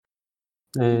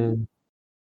And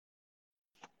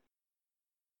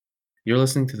You're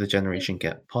listening to the Generation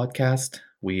Gap podcast.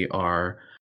 We are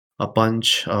a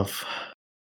bunch of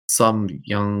some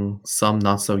young, some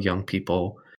not so young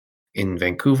people in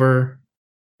Vancouver,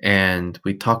 and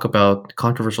we talk about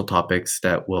controversial topics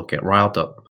that will get riled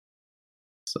up.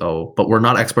 But we're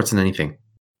not experts in anything.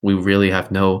 We really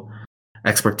have no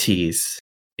expertise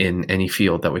in any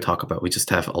field that we talk about. We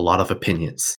just have a lot of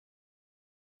opinions.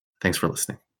 Thanks for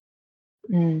listening.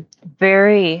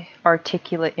 Very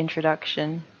articulate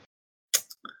introduction.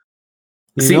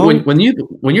 See, when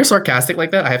you're sarcastic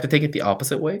like that, I have to take it the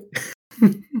opposite way.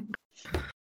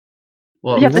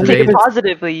 Well, you have to take it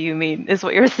positively, you mean, is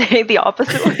what you're saying, the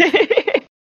opposite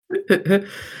way.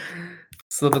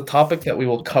 So the topic that we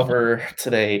will cover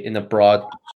today in a broad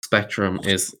spectrum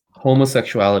is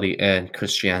homosexuality and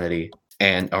Christianity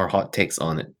and our hot takes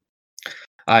on it.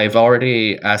 I've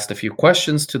already asked a few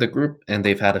questions to the group, and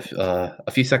they've had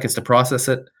a few seconds to process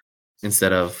it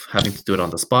instead of having to do it on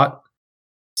the spot.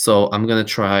 So I'm going to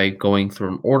try going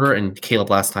through an order, and Caleb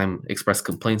last time expressed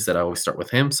complaints that I always start with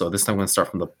him. So this time I'm going to start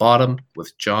from the bottom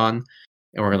with John,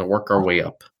 and we're going to work our way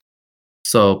up.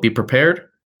 So be prepared,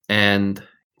 and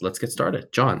let's get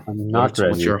started. John, what's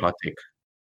your hot take?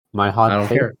 My hot take?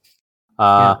 I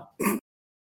don't care.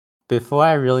 Before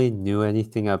I really knew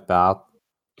anything about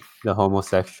the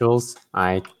homosexuals,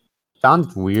 I found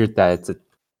it weird that it's a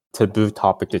taboo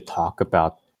topic to talk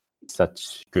about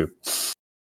such groups.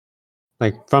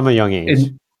 Like, from a young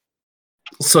age.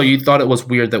 So you thought it was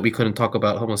weird that we couldn't talk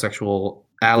about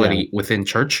homosexuality within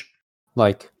church?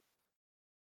 Like,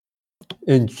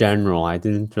 in general, I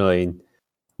didn't really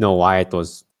know why it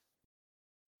was...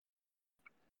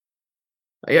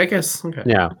 I guess, okay.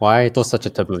 Yeah, why it was such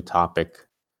a taboo topic.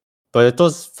 But it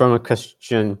was from a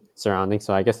Christian surrounding,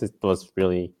 so I guess it was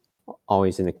really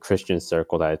always in a Christian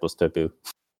circle that it was taboo.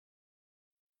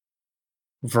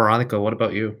 Veronica, what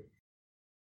about you?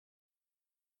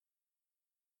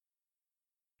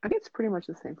 I think it's pretty much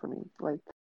the same for me.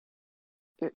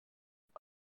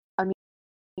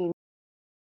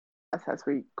 As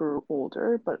we grew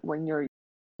older, but when you're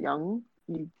young,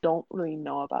 you don't really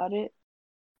know about it.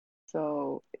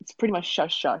 So it's pretty much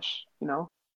shush, you know?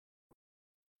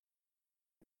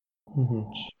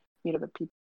 Mm-hmm. You know, the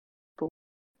people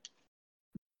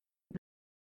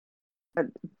that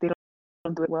they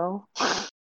don't do it well.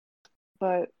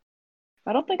 But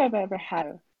I don't think I've ever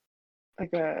had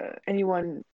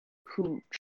anyone who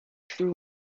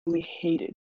truly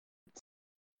hated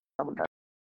someone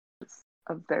because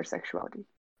of their sexuality.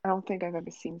 I don't think I've ever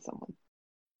seen someone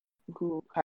who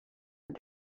had.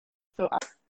 So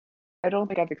I don't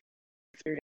think I've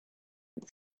experienced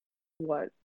what.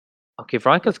 Okay,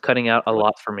 Veronica's cutting out a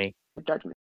lot for me.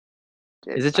 Judgment.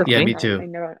 Is it just me? Me too. I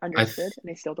never understood, and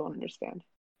I still don't understand.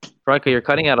 Veronica, you're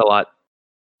cutting out a lot.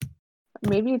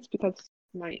 Maybe it's because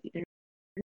my internet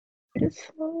is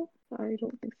slow. I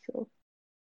don't think so.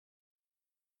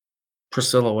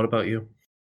 Priscilla, what about you?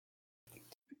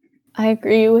 I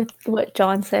agree with what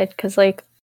John said, because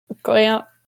growing up,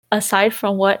 aside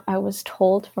from what I was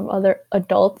told from other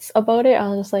adults about it, I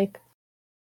was just like,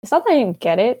 it's not that I didn't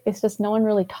get it, it's just no one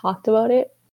really talked about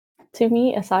it to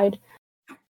me aside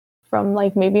from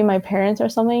maybe my parents or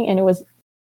something, and it was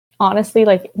honestly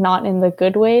not in the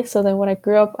good way. So then when I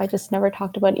grew up, I just never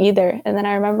talked about either. And then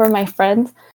I remember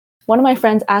one of my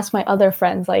friends asked my other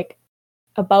friends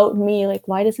about me,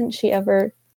 why doesn't she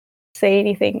ever say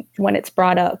anything when it's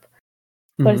brought up?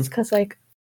 But it's because I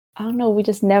don't know, we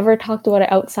just never talked about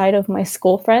it outside of my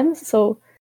school friends. So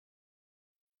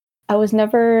I was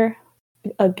never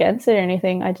against it or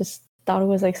anything. I just thought it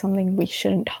was something we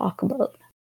shouldn't talk about.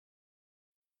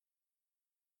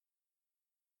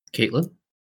 Caitlin?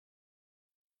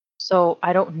 So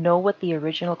I don't know what the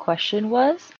original question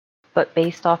was, but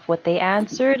based off what they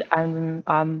answered, I'm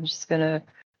just gonna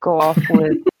go off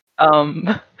with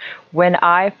when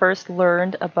I first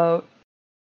learned about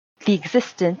the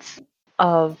existence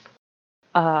of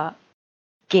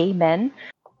gay men,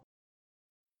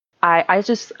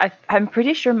 I'm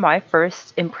pretty sure my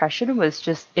first impression was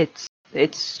just it's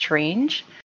strange.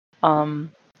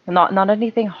 Not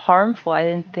anything harmful. I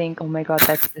didn't think, oh my god,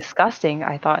 that's disgusting.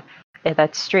 I thought,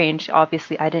 that's strange.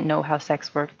 Obviously, I didn't know how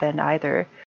sex worked then either,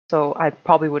 so I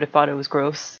probably would have thought it was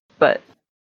gross. But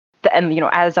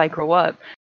as I grow up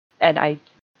and I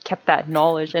kept that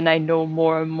knowledge and I know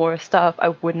more and more stuff, I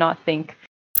would not think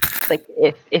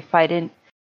if I didn't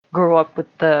grow up with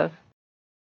the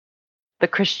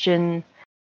Christian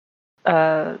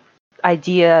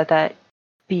idea that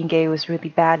being gay was really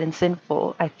bad and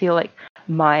sinful, I feel like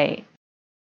my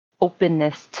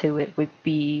openness to it would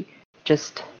be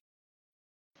just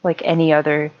like any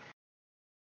other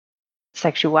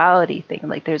sexuality thing.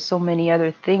 Like there's so many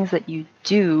other things that you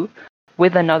do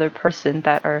with another person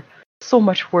that are so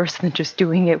much worse than just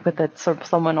doing it with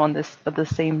someone on this of the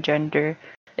same gender.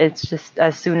 It's just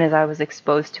as soon as I was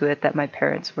exposed to it that my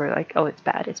parents were like, "Oh, it's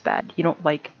bad. It's bad. You don't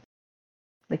like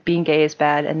being gay is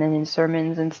bad." And then in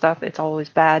sermons and stuff, it's always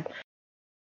bad.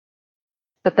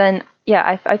 But then,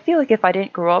 yeah, I feel like if I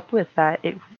didn't grow up with that,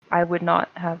 I would not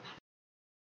have.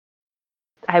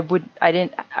 I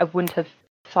wouldn't have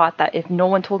thought that if no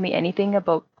one told me anything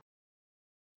about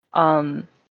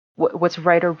what's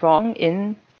right or wrong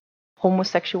in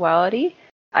homosexuality,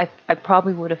 I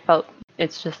probably would have felt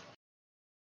it's just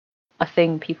a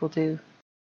thing people do.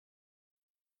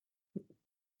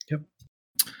 Yep.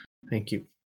 Thank you.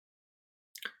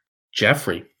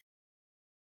 Jeffrey.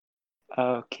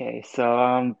 Okay,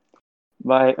 so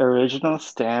my original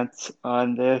stance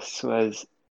on this was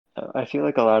I feel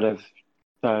like a lot of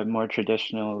more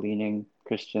traditional leaning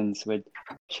Christians would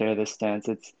share this stance.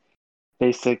 It's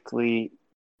basically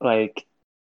like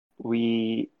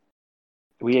we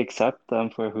accept them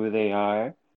for who they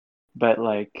are, but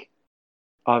like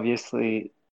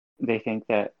obviously they think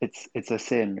that it's a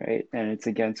sin, right? And it's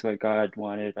against what God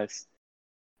wanted us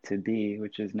to be,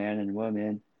 which is man and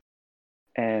woman.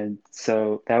 And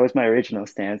so that was my original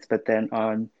stance. But then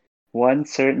on one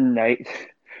certain night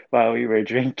while we were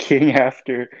drinking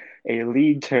after a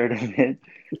league tournament,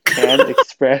 Chan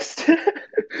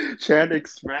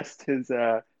expressed his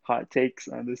hot takes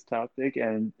on this topic,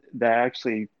 and that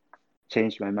actually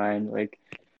changed my mind. Like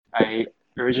I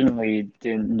originally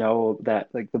didn't know that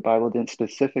like the Bible didn't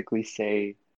specifically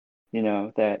say,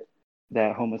 that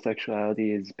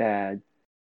homosexuality is bad,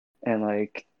 and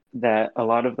like that a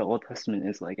lot of the Old Testament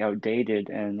is like outdated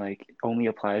and like only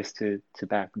applies to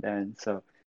back then. So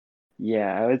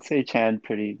yeah, I would say Chan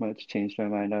pretty much changed my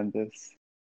mind on this.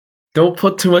 Don't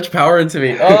put too much power into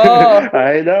me. Oh,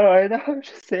 I know. I'm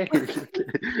just saying.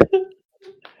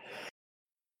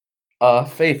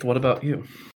 Faith, what about you?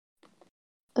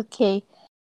 Okay,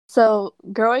 so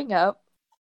growing up,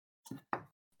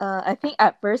 I think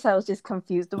at first I was just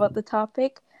confused about the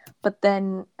topic, but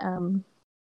then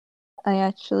I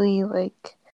actually I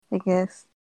guess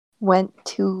went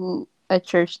to a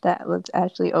church that was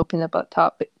actually open about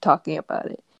talking about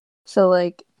it. So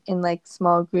like in like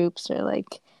small groups or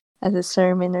like as a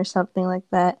sermon or something like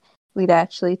that, we'd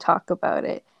actually talk about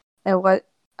it. And what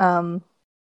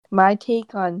my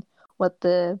take on what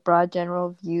the broad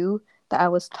general view that I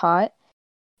was taught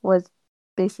was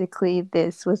basically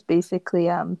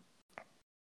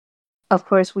of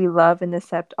course we love and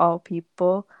accept all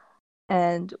people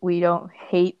and we don't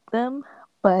hate them,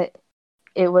 but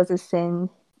it was a sin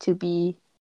to be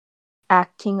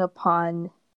acting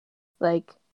upon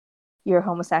like your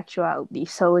homosexuality.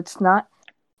 So it's not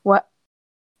what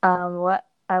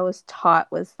I was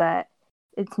taught was that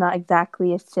it's not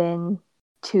exactly a sin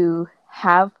to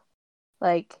have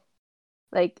like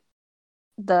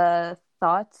the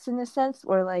thoughts in a sense,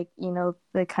 or like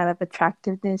the kind of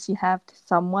attractiveness you have to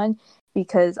someone,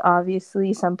 because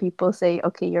obviously some people say,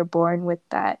 okay, you're born with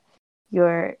that,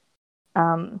 you're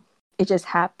it just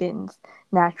happens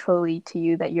naturally to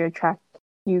you that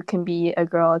you can be a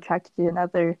girl attracted to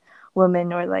another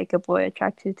woman or like a boy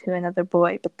attracted to another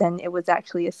boy, but then it was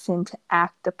actually a sin to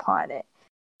act upon it.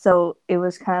 So it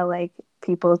was kind of like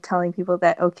people telling people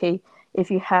that, okay, if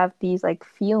you have these like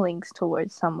feelings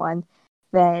towards someone,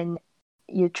 then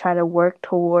you try to work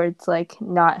towards like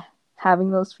not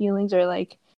having those feelings, or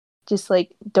like just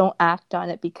like don't act on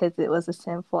it because it was a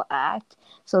sinful act.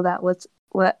 So that was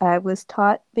what I was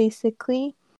taught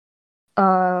basically.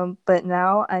 But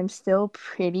now I'm still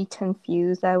pretty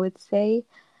confused, I would say,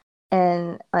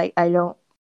 and like I don't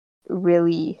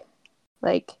really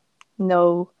like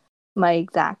know my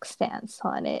exact stance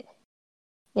on it.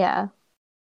 Yeah,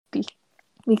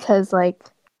 because like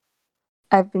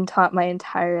I've been taught my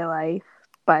entire life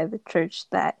by the church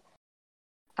that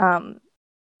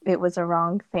it was a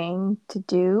wrong thing to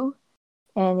do,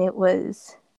 and it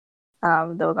was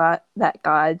that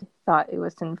God thought it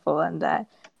was sinful, and that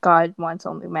God wants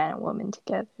only man and woman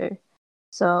together.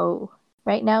 So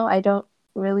right now I don't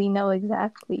really know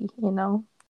exactly, not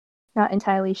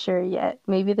entirely sure yet.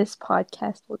 Maybe this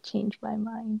podcast will change my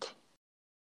mind.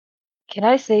 Can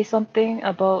I say something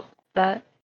about that?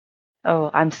 Oh,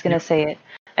 I'm just gonna say it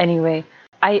anyway.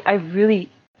 I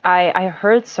really I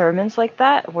heard sermons like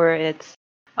that where it's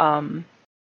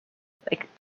like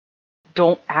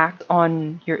don't act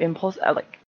on your impulse.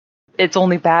 Like it's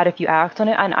only bad if you act on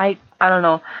it, and I don't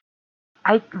know.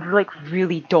 I like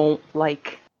really don't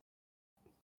like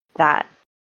that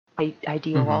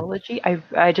ideology.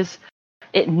 I just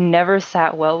it never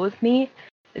sat well with me.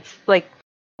 It's like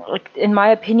in my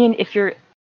opinion, if you're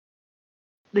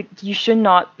like, you should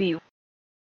not be.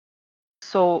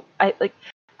 So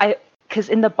because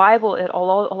in the Bible,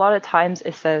 a lot of times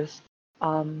it says,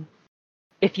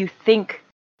 if you think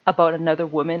about another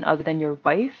woman other than your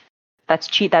wife,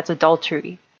 that's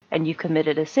adultery, and you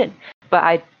committed a sin.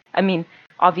 But I mean,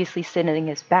 obviously sinning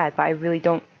is bad, but I really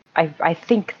don't. I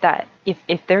think that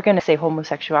if they're gonna say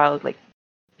homosexuality, like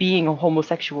being a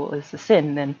homosexual is a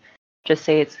sin, then just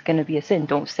say it's gonna be a sin.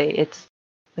 Don't say it's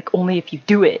like only if you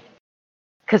do it,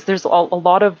 because there's a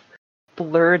lot of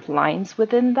blurred lines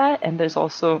within that, and there's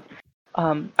also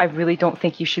I really don't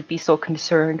think you should be so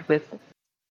concerned with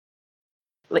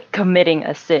like committing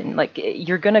a sin. Like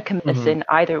you're gonna commit a sin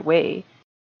either way.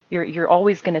 You're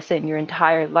always gonna sin your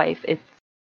entire life. It's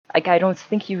like I don't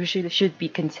think you should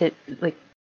be like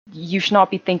you should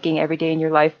not be thinking every day in your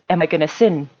life, am I gonna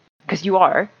sin? Because you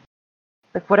are.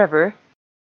 Like whatever.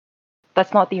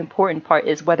 That's not the important part.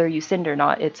 Is whether you sinned or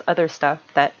not. It's other stuff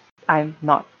that I'm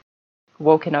not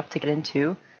woke enough to get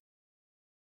into.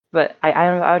 But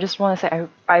I just want to say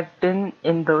I've been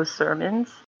in those sermons.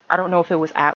 I don't know if it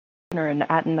was at or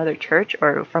at another church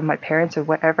or from my parents or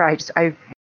whatever. I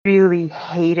really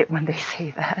hate it when they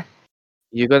say that.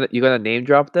 You gonna name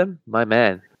drop them, my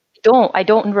man? I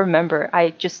don't remember. I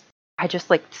just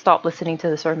like stopped listening to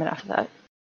the sermon after that.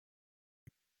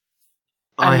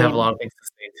 I have a lot of things to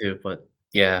say too, but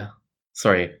yeah.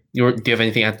 Sorry. Do you have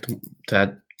anything to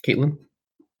add, Caitlin?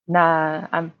 Nah,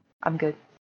 I'm good.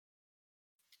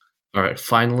 All right.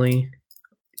 Finally,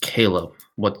 Caleb.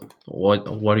 What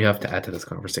do you have to add to this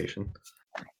conversation?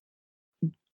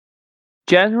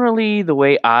 Generally, the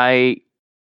way I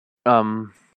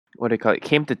what do you call it,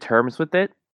 came to terms with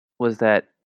it was that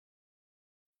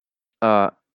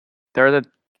there are the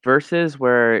verses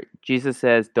where Jesus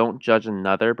says, don't judge your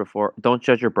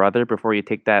brother before you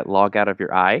take that log out of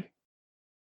your eye.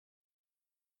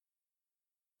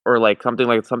 Or like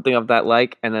something of that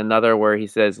like, and another where he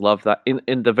says love thy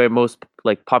in the very most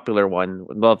like popular one,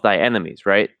 love thy enemies,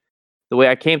 right? The way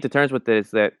I came to terms with it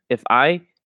is that if I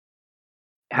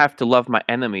have to love my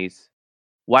enemies,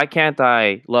 why can't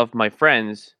I love my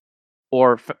friends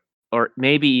or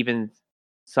maybe even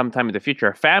sometime in the future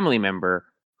a family member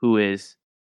who is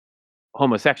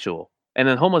homosexual? And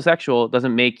then homosexual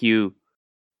doesn't make you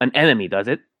an enemy, does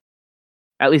it?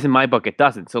 At least in my book it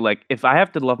doesn't. So like if I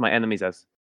have to love my enemies as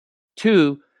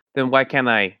two, then why can't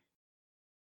I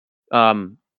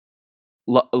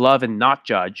love and not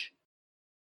judge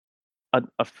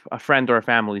a friend or a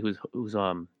family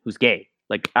who's gay?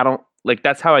 Like I don't like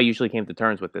that's how I usually came to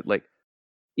terms with it. Like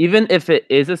even if it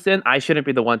is a sin, I shouldn't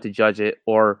be the one to judge it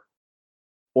or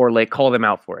like call them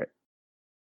out for it.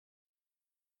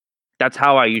 That's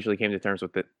how I usually came to terms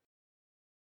with it.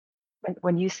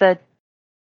 When you said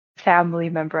family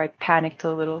member, I panicked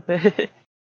a little bit.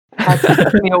 It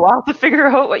took me a while to figure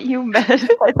out what you meant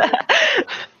by that.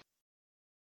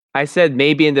 I said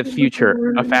maybe in the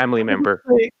future a family member.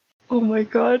 Oh my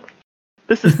god,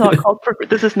 this is not called.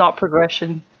 This is not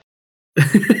progression.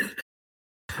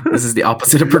 This is the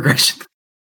opposite of progression.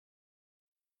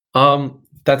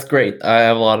 That's great. I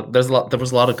have there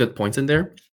was a lot of good points in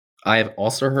there. I have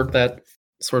also heard that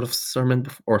sort of sermon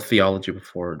or theology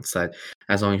before. It said,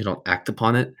 as long as you don't act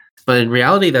upon it. But in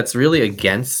reality, that's really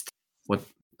against what,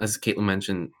 as Caitlin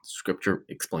mentioned, Scripture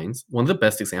explains. One of the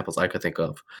best examples I could think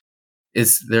of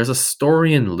is there's a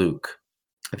story in Luke.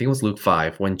 I think it was Luke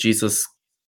 5 when Jesus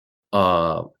is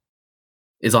on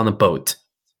a boat.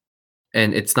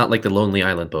 And it's not like the Lonely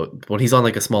Island boat, but he's on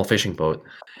like a small fishing boat,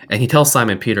 and he tells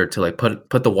Simon Peter to like put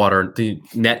the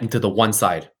net into the one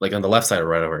side, like on the left side or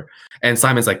whatever. And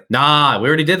Simon's like, "Nah, we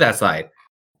already did that side."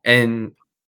 And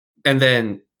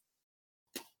then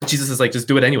Jesus is like, "Just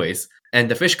do it anyways." And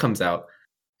the fish comes out,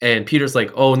 and Peter's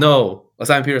like, "Oh no!"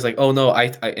 Simon Peter's like, "Oh no!"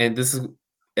 And this is,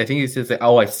 I think he says that,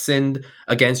 "Oh, I sinned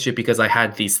against you because I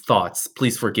had these thoughts.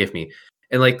 Please forgive me."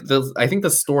 And like I think the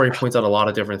story points out a lot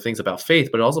of different things about faith,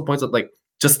 but it also points out like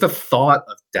just the thought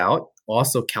of doubt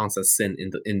also counts as sin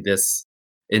in this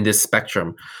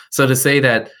spectrum. So to say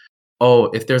that, oh,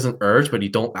 if there's an urge but you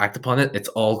don't act upon it, it's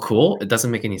all cool, it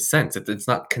doesn't make any sense. It's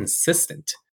not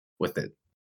consistent with it.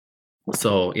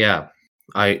 So yeah,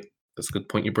 that's a good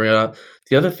point you bring up.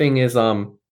 The other thing is, I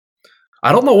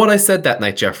don't know what I said that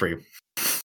night, Jeffrey,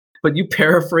 but you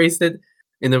paraphrased it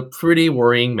in a pretty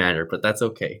worrying manner, but that's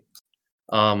okay.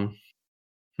 One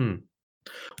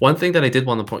thing that I did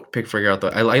want to figure out though,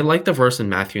 I like the verse in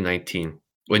Matthew 19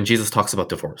 when Jesus talks about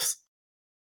divorce.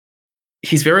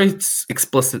 He's very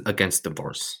explicit against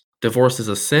divorce. Divorce is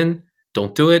a sin.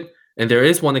 Don't do it. And there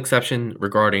is one exception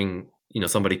regarding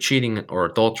somebody cheating or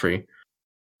adultery.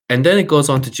 And then it goes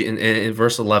on to in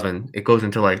verse 11, it goes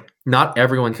into like, not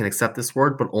everyone can accept this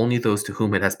word, but only those to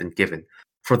whom it has been given.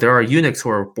 For there are eunuchs who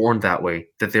are born that way,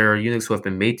 that there are eunuchs who have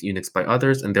been made eunuchs by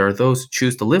others, and there are those who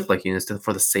choose to live like eunuchs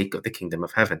for the sake of the kingdom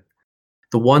of heaven.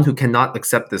 The one who cannot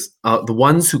accept this, the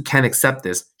ones who can accept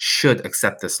this should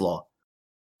accept this law.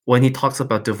 When he talks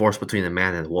about divorce between a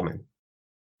man and a woman,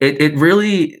 it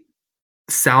really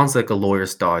sounds like a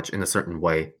lawyer's dodge in a certain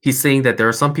way. He's saying that there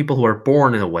are some people who are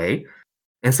born in a way,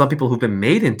 and some people who've been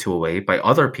made into a way by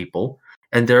other people,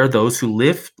 and there are those who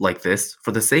live like this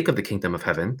for the sake of the kingdom of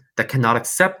heaven that cannot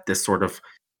accept this sort of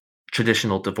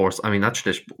traditional divorce. I mean, not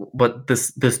traditional, but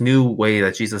this new way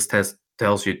that Jesus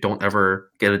tells you don't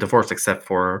ever get a divorce except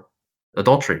for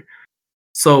adultery.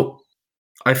 So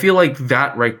I feel like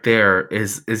that right there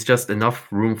is just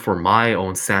enough room for my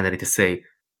own sanity to say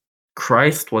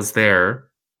Christ was there,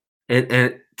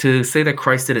 and to say that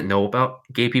Christ didn't know about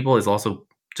gay people is also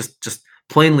just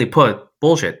plainly put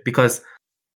bullshit, because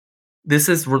this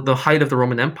is the height of the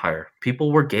Roman Empire.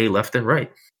 People were gay left and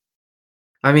right.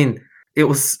 I mean, it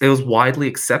was widely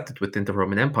accepted within the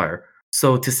Roman Empire.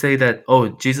 So to say that, oh,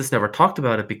 Jesus never talked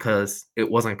about it because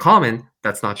it wasn't common,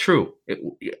 that's not true.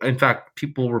 In fact,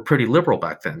 people were pretty liberal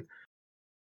back then.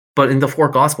 But in the four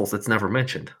Gospels, it's never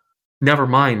mentioned. Never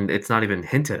mind, it's not even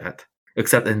hinted at,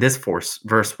 except in this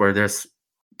verse where there's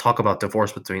talk about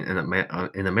divorce between in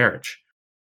a marriage.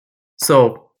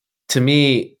 So to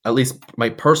me, at least my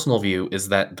personal view is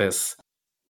that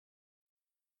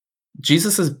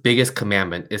Jesus's biggest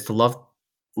commandment is to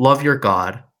love your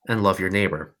God and love your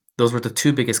neighbor. Those were the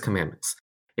two biggest commandments.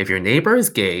 If your neighbor is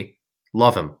gay,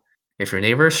 love him. If your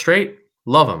neighbor is straight,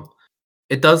 love him.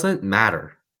 It doesn't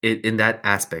matter in that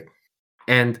aspect.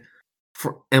 And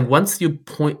once you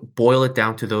boil it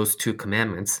down to those two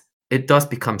commandments, it does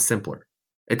become simpler.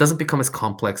 It doesn't become as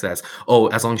complex as, oh,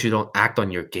 as long as you don't act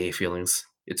on your gay feelings,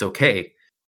 it's okay.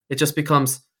 It just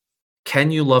becomes,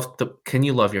 can you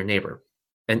love your neighbor?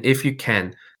 And if you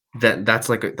can, then that's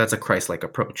a Christ-like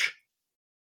approach.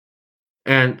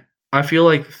 And I feel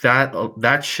like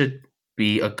that should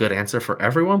be a good answer for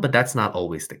everyone, but that's not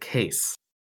always the case.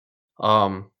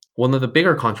 One of the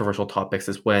bigger controversial topics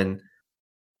is when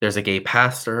there's a gay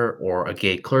pastor or a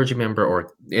gay clergy member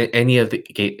or any of the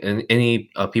gay and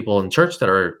any people in church that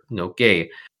are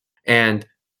gay, and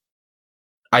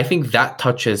I think that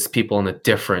touches people in a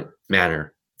different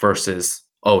manner versus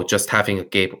just having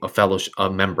a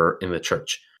member in the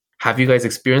church. Have you guys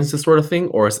experienced this sort of thing,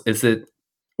 or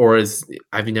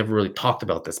have you never really talked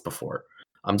about this before?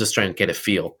 I'm just trying to get a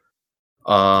feel.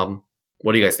 What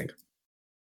do you guys think?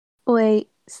 Wait,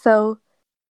 so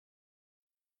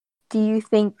do you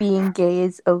think being gay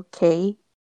is okay,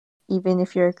 even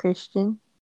if you're a Christian?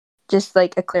 Just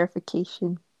like a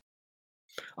clarification.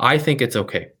 I think it's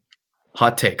okay.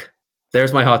 Hot take.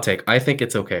 There's my hot take. I think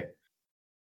it's okay.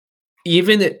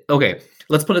 Okay,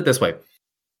 let's put it this way.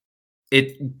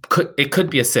 It could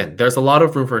be a sin. There's a lot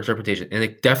of room for interpretation, and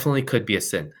it definitely could be a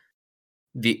sin.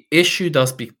 The issue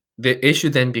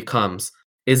then becomes,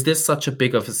 is this such a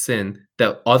big of a sin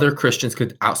that other Christians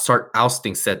could start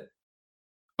ousting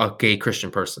a gay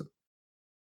Christian person?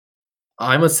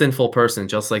 I'm a sinful person,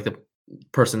 just like the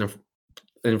person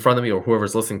in front of me or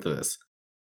whoever's listening to this.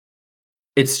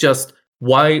 It's just,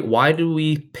 why do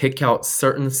we pick out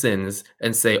certain sins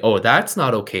and say, oh, that's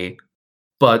not okay?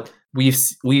 But we've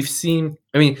seen,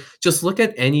 I mean, just look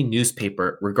at any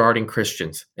newspaper regarding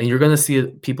Christians, and you're going to see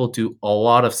people do a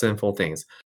lot of sinful things.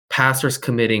 Pastors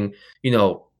committing,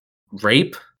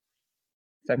 rape,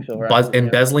 sexual harassment,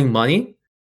 embezzling money,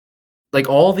 like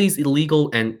all these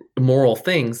illegal and immoral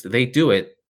things. They do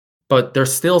it, but they're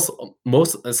still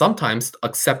sometimes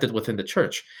accepted within the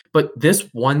church. But this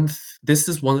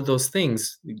is one of those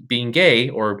things. Being gay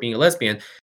or being a lesbian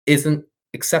isn't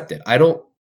accepted. I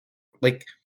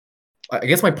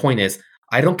guess my point is,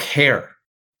 I don't care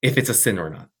if it's a sin or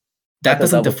not. That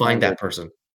doesn't define that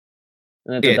person.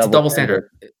 It's a double standard.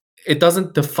 It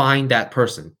doesn't define that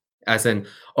person as in,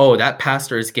 oh, that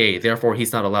pastor is gay, therefore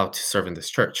he's not allowed to serve in this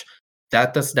church.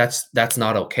 That's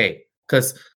not okay.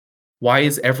 Because why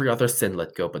is every other sin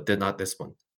let go, but not this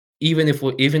one? Even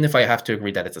if I have to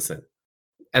agree that it's a sin,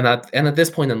 and at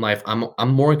this point in life, I'm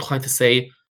more inclined to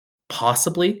say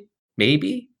possibly,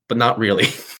 maybe, but not really.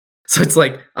 So it's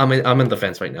like I'm in the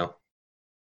fence right now.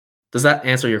 Does that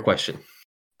answer your question?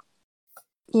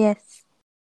 Yes.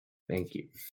 Thank you.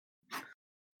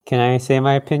 Can I say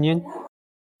my opinion?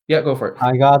 Yeah, go for it.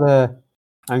 I'm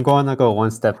going to go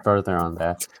one step further on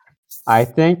that. I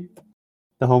think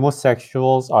the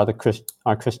homosexuals are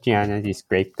Christianity's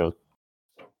scapegoat.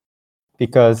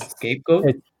 Because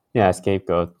Scapegoat?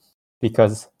 Scapegoat.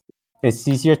 because it's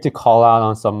easier to call out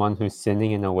on someone who's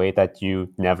sinning in a way that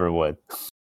you never would,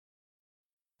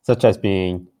 such as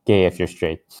being gay if you're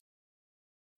straight.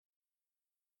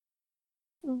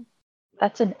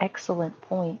 That's an excellent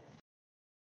point.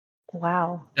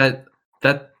 Wow.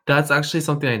 That's actually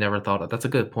something I never thought of. That's a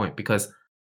good point because,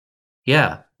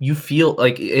 yeah, you feel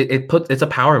like it's a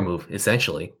power move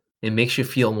essentially. It makes you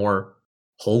feel more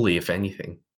holy, if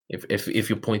anything, if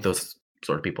you point those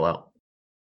sort of people out.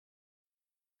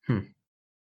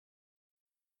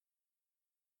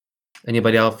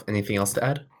 Anybody else? Anything else to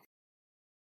add?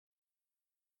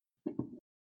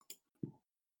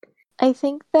 I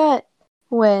think that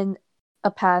when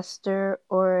a pastor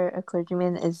or a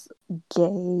clergyman is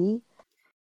gay,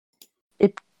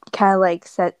 it kind of like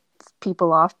sets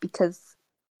people off because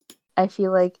I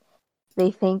feel like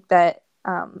they think that,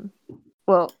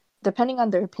 well, depending on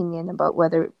their opinion about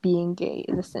whether being gay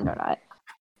is a sin or not,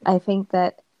 I think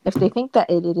that if they think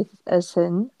that it is a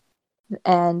sin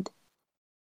and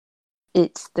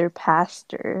it's their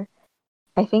pastor,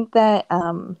 I think that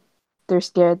they're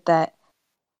scared that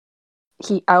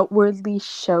he outwardly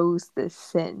shows this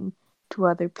sin to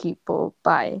other people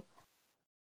by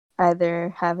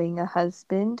either having a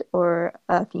husband or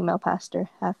a female pastor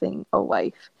having a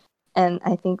wife. And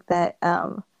I think that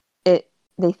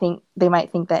they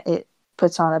might think that it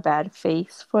puts on a bad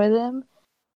face for them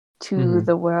to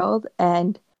the world,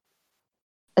 and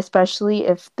especially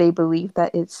if they believe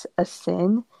that it's a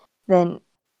sin, then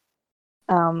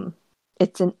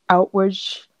it's an outward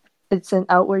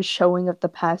showing of the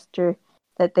pastor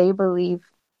that they believe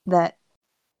that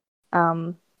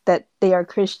that they are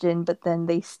Christian, but then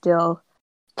they still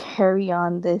carry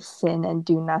on this sin and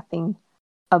do nothing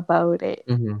about it.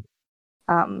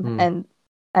 And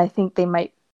I think they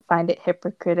might find it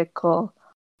hypocritical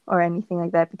or anything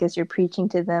like that because you're preaching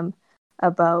to them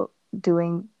about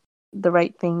doing the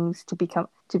right things to be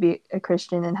a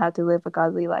Christian and how to live a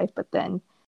godly life, but then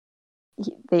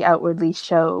they outwardly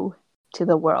show to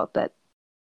the world that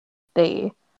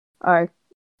they are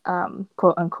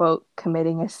quote unquote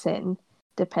committing a sin,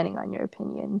 depending on your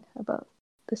opinion about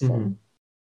the sin.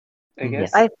 I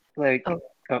guess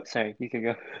sorry, you could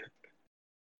go.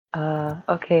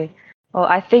 Okay. Well,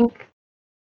 I think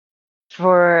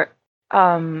for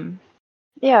for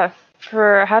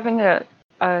having a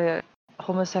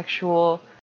homosexual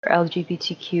or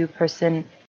LGBTQ person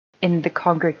in the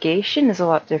congregation is a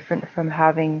lot different from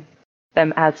having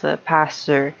them as a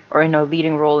pastor or in a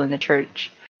leading role in the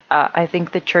church. I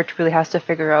think the church really has to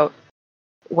figure out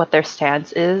what their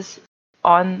stance is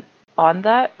on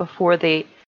that before they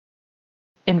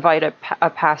invite a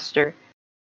pastor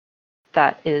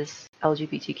that is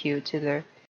LGBTQ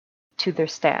to their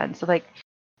stand. So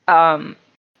I'm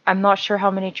not sure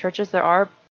how many churches there are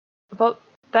about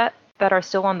that are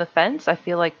still on the fence. I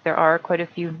feel like there are quite a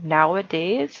few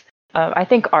nowadays. I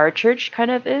think our church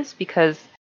kind of is because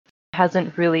it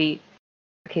hasn't really.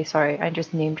 Okay, sorry, I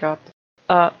just name dropped.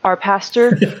 Our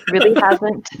pastor really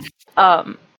hasn't.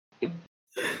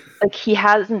 He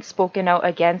hasn't spoken out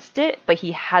against it, but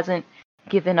he hasn't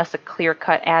given us a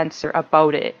clear-cut answer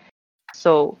about it.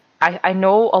 So I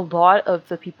know a lot of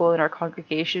the people in our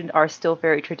congregation are still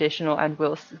very traditional and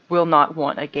will not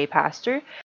want a gay pastor,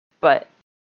 but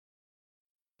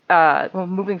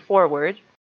moving forward,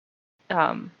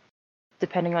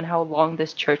 depending on how long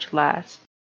this church lasts,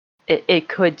 it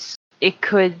could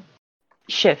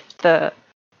shift.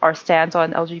 Our stance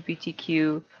on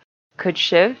LGBTQ could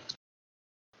shift,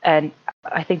 and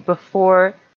I think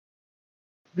before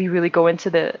we really go into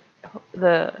the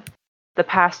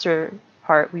pastor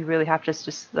part, we really have to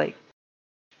just like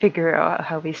figure out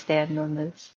how we stand on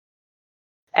this.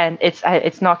 And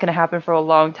it's not going to happen for a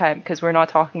long time because we're not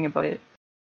talking about it.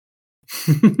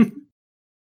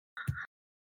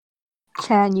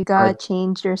 Chan, you gotta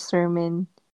change your sermon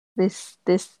this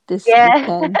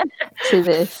weekend to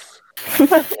this.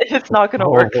 It's not gonna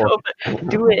work.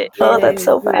 Do it. Oh, that's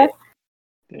so bad.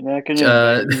 They're not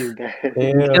gonna invite you guys.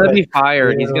 He's gonna be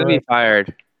fired. He's gonna be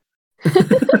fired.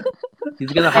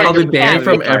 He's gonna. I'll be banned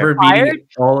from ever meeting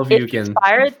all of you again.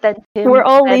 Fired, then Tim, we're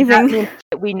all then that leaving. means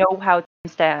that we know how Tim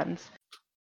stands.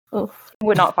 Oof.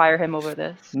 Would not fire him over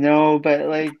this. No, but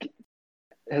like,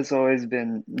 has always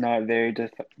been not very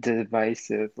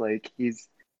divisive. Like he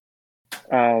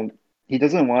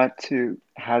doesn't want to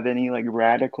have any like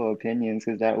radical opinions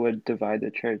because that would divide the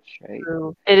church, right?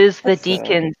 True. It is the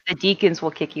deacons. The deacons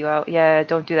will kick you out. Yeah,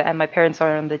 don't do that. And my parents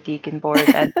are on the deacon board,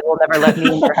 and they will never let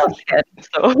me in their house again.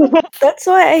 So That's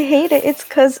why I hate it. It's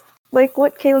because, like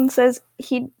what Kaylin says,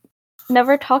 he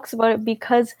never talks about it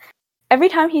because every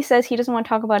time he says he doesn't want to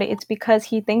talk about it, it's because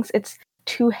he thinks it's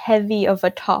too heavy of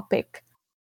a topic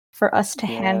for us to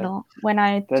Yeah, handle. When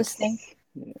I just think That's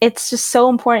it's just so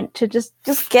important to just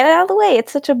get it out of the way.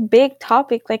 It's such a big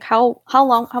topic. Like how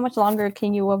much longer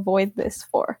can you avoid this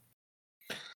for?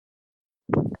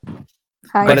 But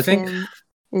I Hyphen, think-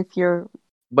 if you're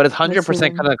But it's 100%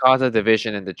 listening. going to cause a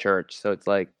division in the church. So it's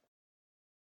like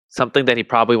something that he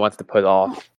probably wants to put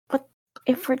off. But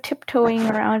if we're tiptoeing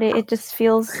around it, it just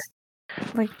feels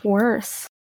like worse.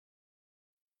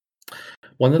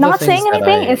 One of Not the saying things that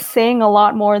anything I, is saying a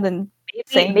lot more than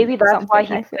saying Maybe that's why something,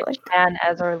 he I feel picked like. Chan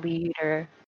as our leader,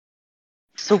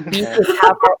 so we Yeah. could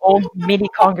have our own mini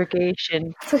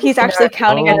congregation. So he's in actually our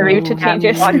counting on Ryu to Chan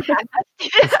change it.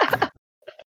 podcast.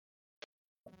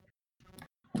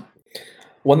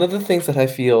 one of the things that I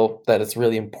feel that is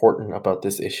really important about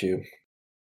this issue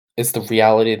is the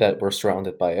reality that we're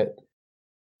surrounded by it.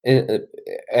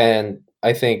 And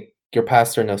I think your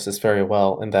pastor knows this very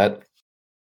well, in that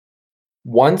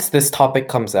once this topic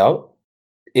comes out,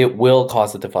 it will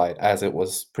cause a divide, as it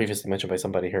was previously mentioned by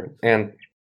somebody here. And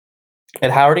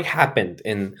it already happened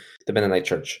in the Mennonite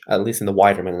Church, at least in the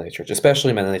wider Mennonite Church,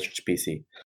 especially Mennonite Church BC.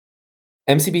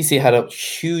 MCBC had a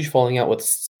huge falling out with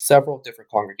several different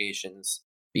congregations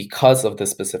because of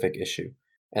this specific issue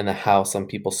and how some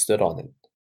people stood on it.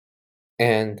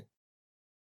 And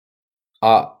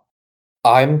I'm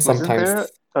wasn't sometimes there?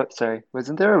 Oh, sorry.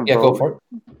 Wasn't there a yeah, go vote? for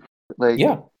it. Like,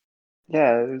 Yeah,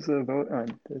 yeah, there was a vote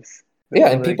on this. yeah,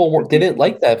 Like, and people the didn't deacons.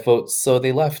 like that vote, so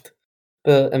they left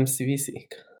the MCBC,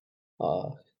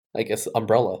 I guess,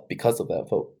 umbrella because of that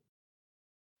vote.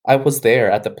 I was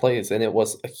there at the place, and it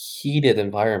was a heated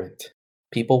environment.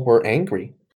 People were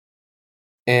angry,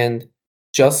 and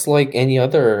just like any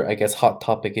other, I guess, hot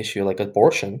topic issue like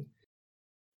abortion,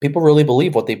 people really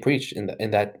believe what they preach in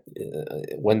that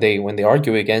when they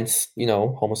argue against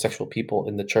homosexual people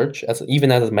in the church,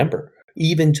 even as a member,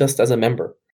 even just as a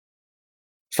member.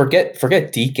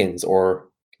 Forget deacons or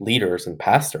leaders and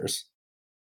pastors.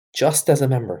 Just as a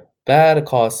member, that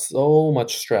caused so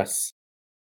much stress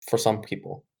for some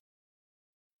people.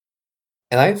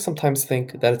 And I sometimes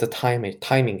think that it's a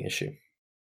timing issue.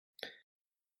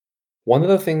 One of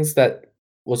the things that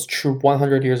was true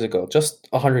 100 years ago, just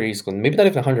 100 years ago, maybe not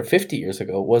even 150 years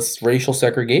ago, was racial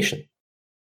segregation.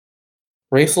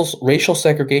 Racial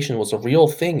segregation was a real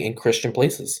thing in Christian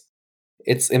places.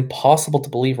 It's impossible to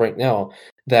believe right now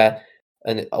that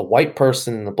a white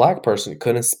person and a black person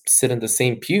couldn't sit in the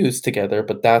same pews together,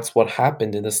 but that's what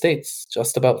happened in the States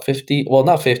just about 50, well,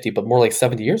 not 50, but more like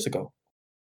 70 years ago.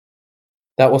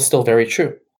 That was still very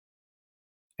true.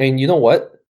 And you know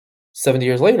what? 70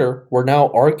 years later, we're now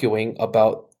arguing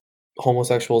about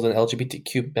homosexuals and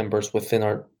LGBTQ members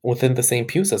within the same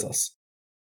pews as us.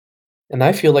 And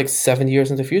I feel like 70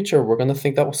 years in the future, we're going to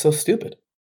think that was so stupid.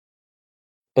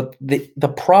 But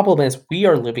the problem is we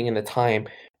are living in a time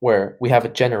where we have a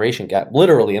generation gap,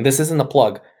 literally, and this isn't a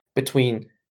plug, between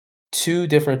two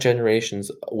different generations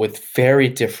with very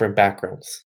different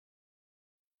backgrounds.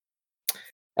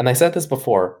 And I said this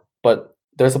before, but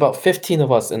there's about 15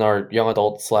 of us in our young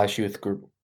adult / youth group.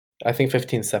 I think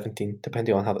 15, 17,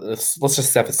 depending on how let's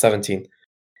just say 17.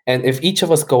 And if each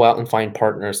of us go out and find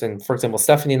partners, and for example,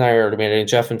 Stephanie and I are married, and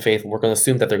Jeff and Faith, we're going to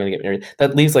assume that they're going to get married.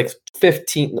 That leaves like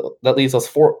 15. That leaves us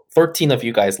 13 of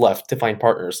you guys left to find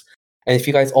partners. And if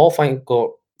you guys all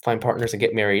go find partners and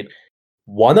get married,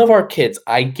 one of our kids,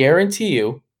 I guarantee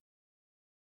you,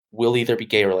 will either be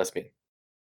gay or lesbian.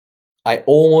 I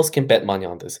almost can bet money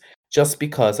on this, just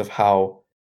because of how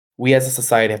we as a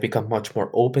society have become much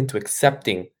more open to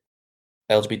accepting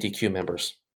LGBTQ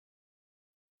members.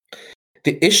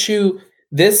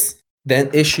 This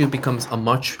issue becomes a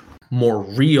much more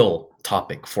real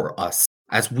topic for us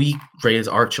as we raise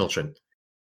our children.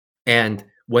 And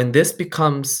when this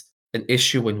becomes an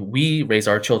issue, when we raise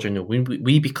our children and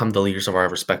we become the leaders of our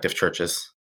respective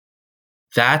churches,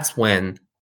 that's when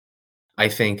I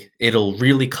think it'll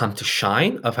really come to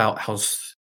shine of how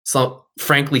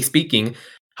frankly speaking,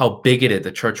 how bigoted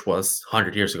the church was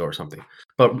 100 years ago or something.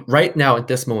 But right now, at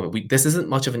this moment, this isn't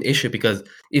much of an issue, because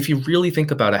if you really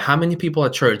think about it, how many people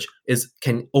at church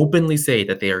can openly say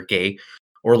that they are gay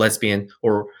or lesbian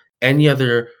or any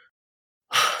other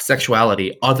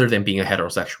sexuality other than being a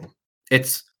heterosexual?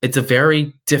 It's a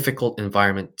very difficult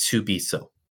environment to be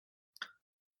so.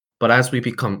 But as we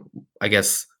become, I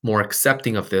guess, more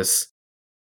accepting of this,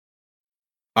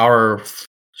 our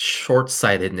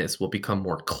short-sightedness will become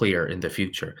more clear in the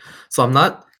future. So I'm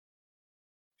not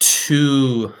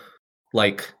too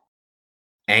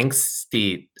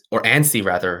antsy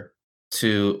rather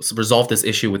to resolve this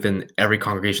issue within every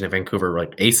congregation in Vancouver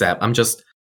ASAP. I'm just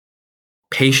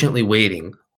patiently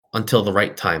waiting until the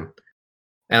right time.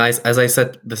 And as I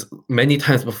said this many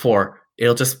times before,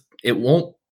 it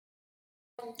won't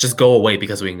just go away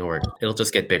because we ignore it. It'll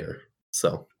just get bigger.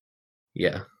 So,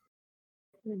 yeah.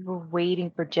 We're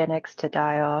waiting for Gen X to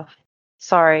die off.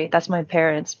 Sorry, that's my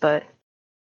parents, but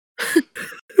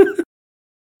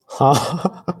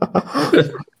Oh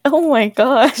my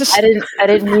gosh. I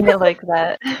didn't mean it like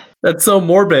that. That's so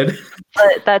morbid.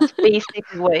 But that's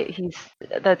basically what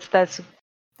that's That's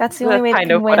the only way they kind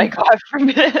can of what I win. got from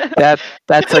it.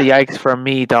 That's a yikes from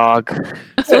me, dog.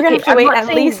 So we're gonna have to I'm wait not at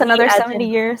saying least we another as 70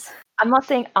 in- years. I'm not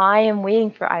saying I am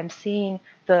waiting for. I'm seeing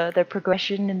the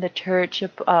progression in the church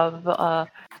of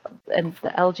and the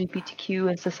LGBTQ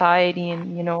and society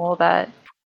and all that.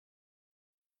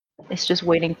 It's just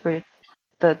waiting for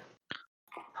the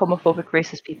homophobic,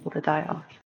 racist people to die off,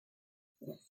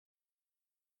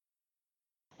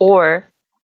 or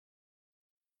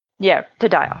to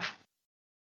die off.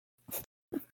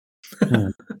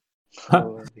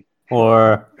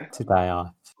 Or to die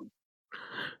off.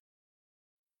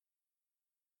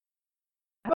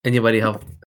 Anybody have?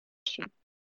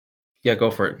 Yeah,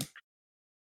 go for it.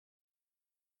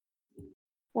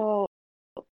 Well,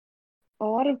 a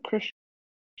lot of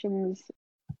Christians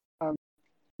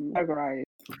categorize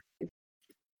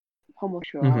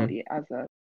homosexuality as a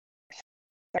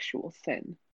sexual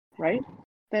sin, right?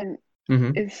 Then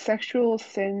Mhm. is sexual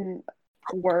sin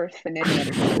worse than any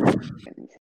other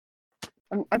sins?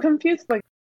 I'm confused. Like,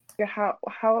 how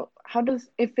does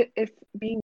if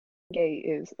being gay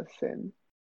is a sin,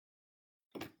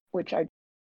 which I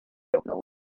don't know,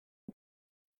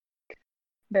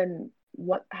 then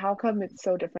what? How come it's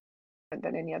so different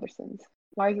than any other sins?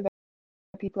 Why is it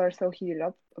that people are so heated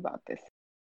up about this?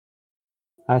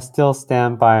 I still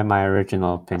stand by my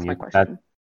original That's my opinion.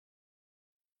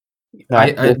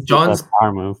 question. John's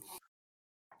power move.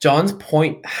 John's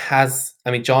point has,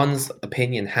 John's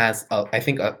opinion has, I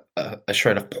think, a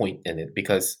shred of point in it,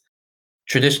 because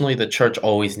traditionally the church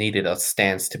always needed a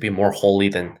stance to be more holy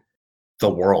than the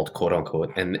world, quote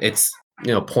unquote. And it's,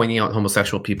 pointing out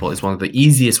homosexual people is one of the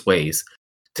easiest ways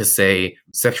to say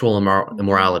sexual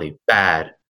immorality,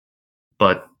 bad.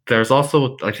 But there's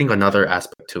also, I think, another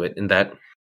aspect to it, in that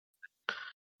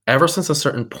ever since a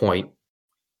certain point,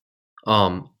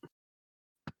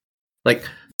 like,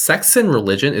 sex and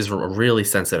religion is a really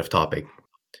sensitive topic.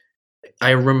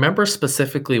 I remember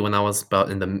specifically when I was about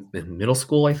in middle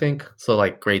school, I think. So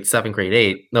like grade 7, grade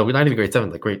 8. No, not even grade 7,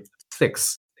 like grade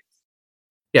 6.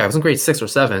 Yeah, I was in grade 6 or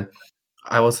 7.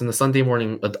 I was in the Sunday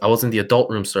morning, I was in the adult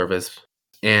room service,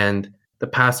 and the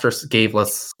pastor gave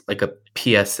us like a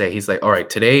PSA. He's like, all right,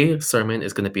 today's sermon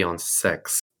is going to be on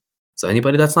sex. So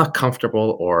anybody that's not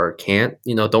comfortable or can't,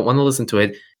 don't want to listen to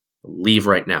it, leave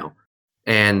right now.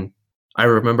 And I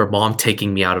remember Mom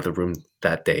taking me out of the room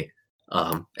that day.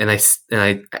 And I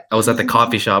was at the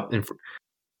coffee shop in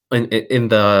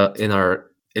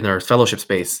our fellowship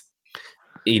space,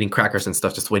 eating crackers and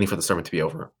stuff, just waiting for the sermon to be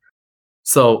over.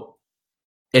 So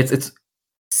it's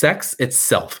sex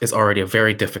itself is already a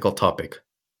very difficult topic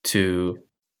to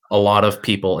a lot of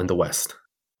people in the West,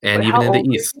 and Wait, even how in the old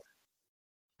were East.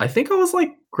 I think I was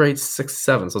like grade 6,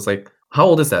 7. So it's like, how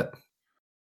old is that?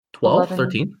 12, 11.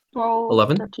 13, 12,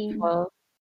 11? 13, Well,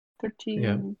 13,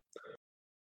 Yeah.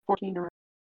 14, around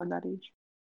that age.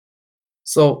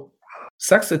 So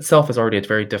sex itself is already a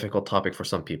very difficult topic for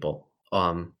some people.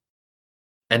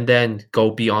 And then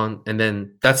go beyond, and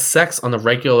then that's sex on a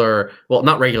regular, well,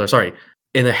 not regular, sorry,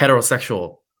 in a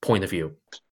heterosexual point of view.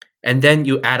 And then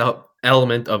you add an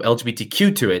element of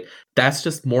LGBTQ to it, that's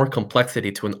just more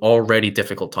complexity to an already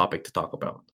difficult topic to talk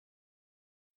about.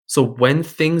 So when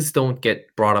things don't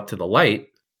get brought up to the light,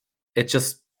 it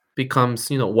just becomes,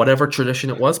 whatever tradition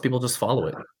it was, people just follow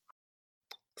it.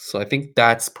 So I think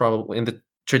that's probably, in the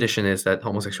tradition, is that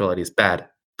homosexuality is bad,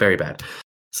 very bad.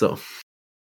 So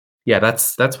yeah,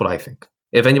 that's what I think.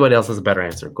 If anybody else has a better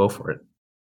answer, go for it.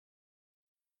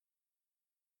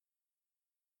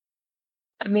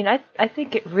 I mean, I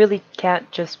think it really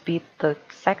can't just be the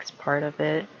sex part of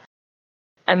it.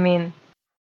 I mean,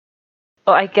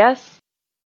 well, I guess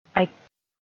I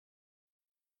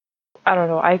don't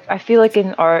know. I feel like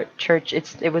in our church,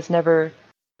 it was never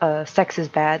a sex is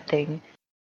bad thing.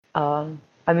 I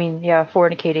mean, yeah,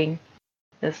 fornicating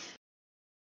is,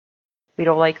 we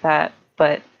don't like that,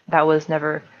 but that was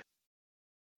never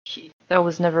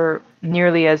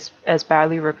nearly as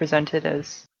badly represented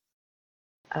as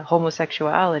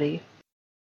homosexuality.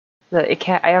 It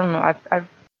can't. I don't know. I've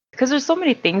because there's so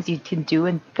many things you can do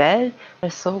in bed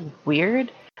that's so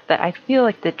weird that I feel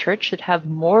like the church should have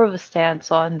more of a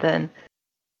stance on than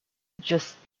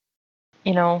just,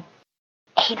 anal.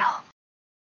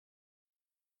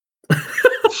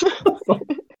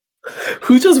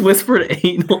 Who just whispered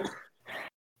anal?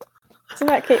 Isn't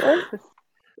that Caitlin?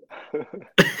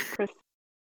 Chris,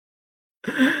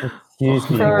 Excuse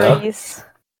me, what? Furries.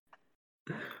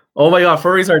 Oh my god,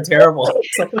 furries are terrible.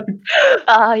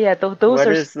 Yeah, those What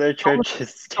are is the church's those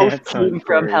stance on came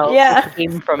from furries? hell. Yeah.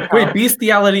 Came from hell. Wait,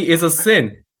 bestiality is a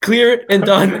sin. Clear and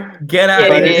done. Get out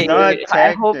But of it's here. not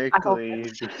I hope-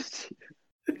 technically.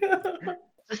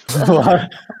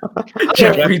 What?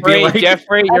 Jeffrey, be like,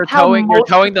 Jeffrey, you're That's how towing most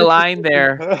the of line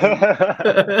there.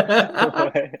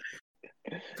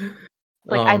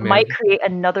 Like Oh, I man. might create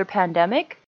another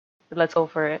pandemic. But let's go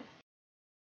for it.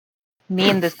 Me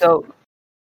and this goat.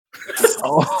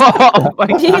 Oh my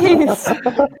god.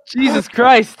 Jeez. Jesus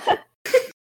Christ.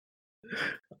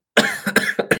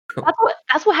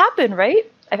 That's what happened, right?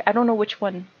 I don't know which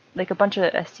one. Like a bunch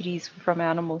of STDs from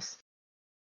animals.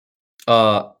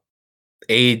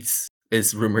 AIDS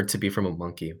is rumored to be from a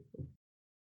monkey.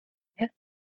 Yeah.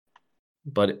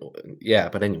 But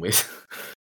anyways.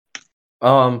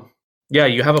 Yeah,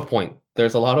 you have a point.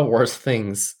 There's a lot of worse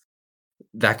things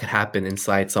that could happen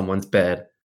inside someone's bed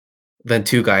than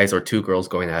two guys or two girls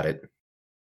going at it.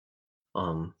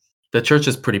 The church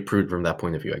is pretty prude from that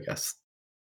point of view, I guess.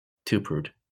 Too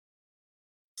prude.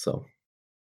 So,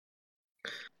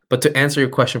 but to answer your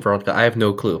question, Veronica, I have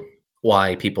no clue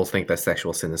why people think that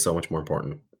sexual sin is so much more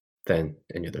important than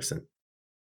any other sin.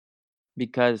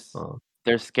 Because Oh.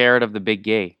 they're scared of the big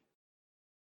gay.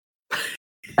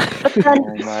 But then,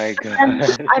 Oh my and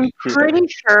god. I'm pretty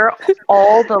sure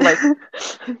all the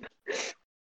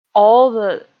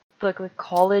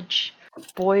college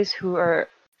boys who are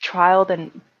trialed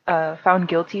and found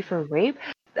guilty for rape,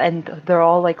 and they're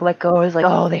all like let go, is like,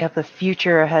 oh, they have the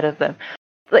future ahead of them.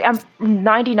 Like I'm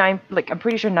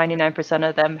pretty sure 99%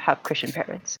 of them have Christian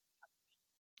parents.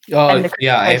 And the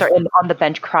Christian parents are on the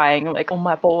bench crying like, oh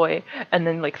my boy, and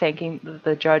then like thanking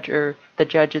the judge, or the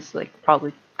judge is like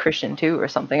probably Christian too or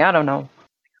something. I don't know.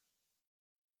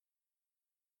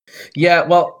 Yeah,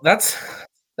 well, that's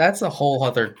a whole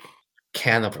other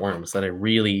can of worms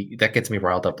that gets me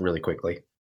riled up really quickly.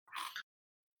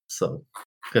 So,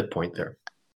 good point there.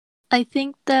 I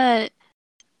think that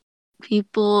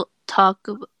people talk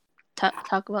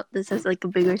about this as like a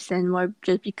bigger sin more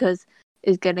just because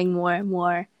it's getting more and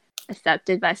more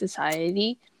accepted by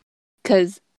society.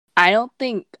 Because I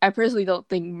personally don't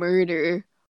think murder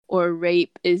or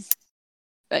rape is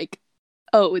like,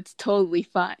 oh, it's totally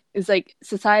fine. It's like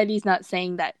society's not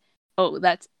saying that, oh,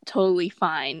 that's totally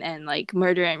fine and like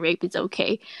murder and rape is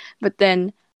okay. But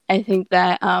then I think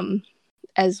that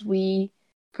as we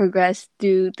progress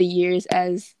through the years,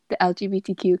 as the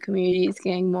LGBTQ community is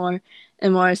getting more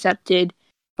and more accepted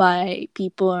by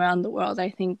people around the world, I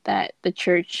think that the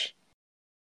church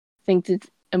thinks it's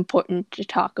important to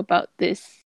talk about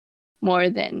this more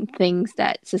than things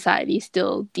that society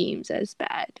still deems as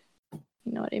bad.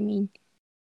 You know what I mean?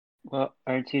 Well,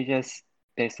 aren't you just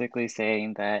basically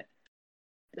saying that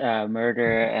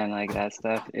murder and like that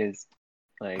stuff is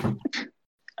like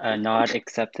not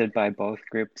accepted by both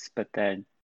groups, but then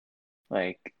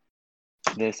like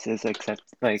this is like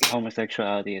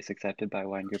homosexuality is accepted by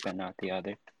one group and not the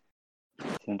other?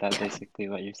 Isn't that basically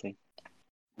what you're saying?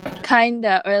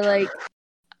 Kinda, or like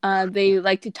they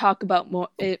like to talk about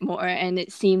it more, and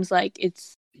it seems like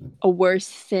it's a worse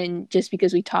sin just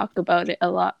because we talk about it a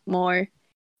lot more.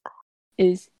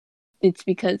 It's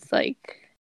because like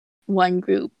one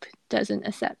group doesn't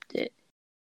accept it.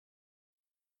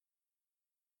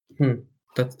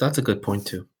 That's a good point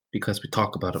too, because we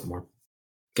talk about it more.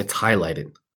 Gets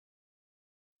highlighted.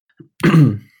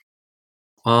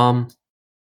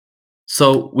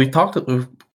 So we've talked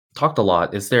a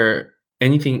lot. Is there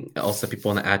anything else that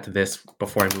people want to add to this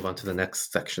before I move on to the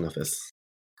next section of this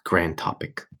grand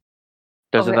topic?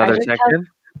 There's Okay, another section.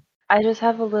 I just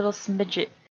have a little smidget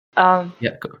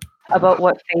Yeah. Go. about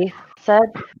what Faith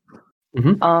said.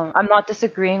 Mhm. I'm not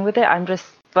disagreeing with it.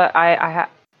 But I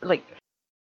like,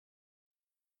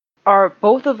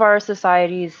 both of our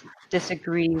societies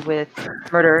disagree with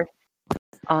murder.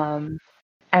 But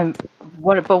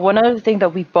one other thing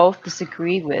that we both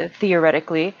disagree with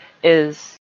theoretically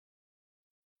is,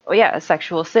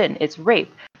 sexual sin. It's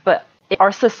rape. But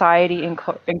our society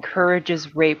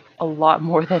encourages rape a lot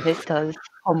more than it does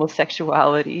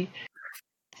homosexuality.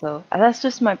 So that's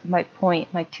just my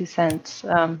point, my 2 cents.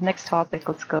 Next topic,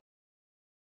 let's go.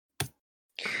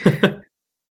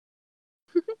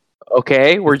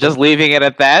 Okay, we're just leaving it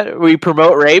at that. We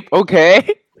promote rape. Okay.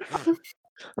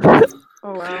 Oh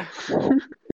wow.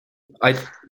 I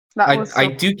That was so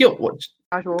do get what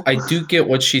casual. I do get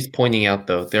what she's pointing out,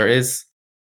 though. There is,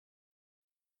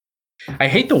 I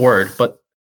hate the word, but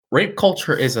rape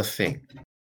culture is a thing.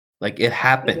 Like it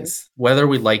happens, whether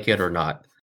we like it or not.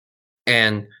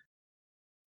 And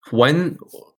when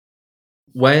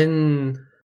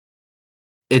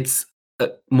it's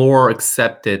more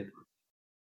accepted,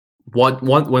 when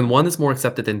one is more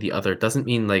accepted than the other, doesn't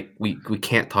mean like we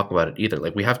can't talk about it either.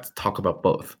 Like we have to talk about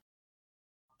both.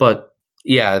 But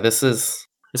yeah, this is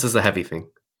a heavy thing.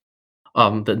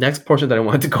 The next portion that I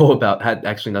wanted to go about had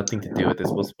actually nothing to do with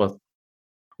this. Was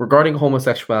regarding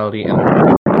homosexuality and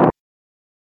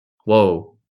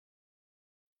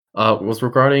was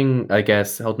regarding, I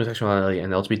guess, homosexuality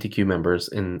and LGBTQ members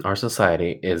in our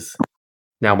society is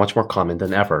now much more common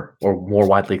than ever, or more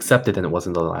widely accepted than it was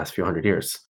in the last few hundred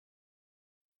years.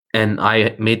 And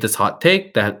I made this hot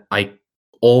take that I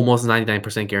almost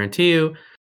 99% guarantee you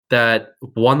that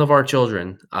one of our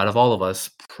children out of all of us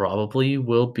probably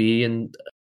will be in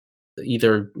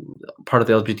either part of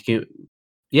the LGBTQ,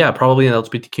 probably an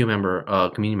LGBTQ member,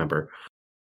 community member.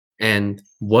 And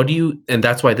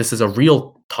that's why this is a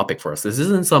real topic for us. This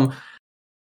isn't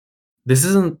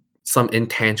some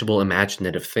intangible,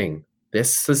 imaginative thing.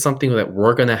 This is something that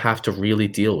we're going to have to really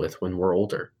deal with when we're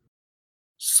older.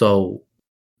 So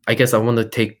I guess I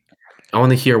want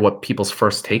to hear what people's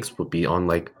first takes would be on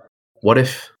what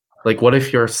if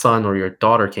your son or your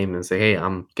daughter came and say, "Hey,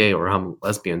 I'm gay or I'm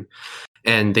lesbian,"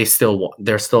 and they're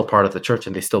still part of the church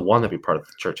and they still want to be part of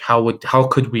the church. How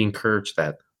could we encourage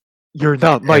that? You're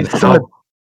not my son.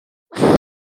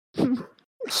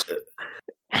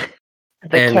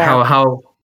 How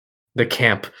the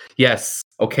camp? Yes.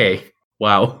 Okay.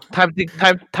 Wow. Time to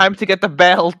get the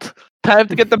belt. Time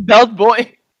to get the belt,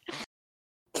 boy.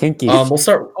 Kinky. We'll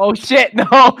start. Oh shit! No.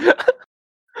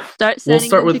 Start sending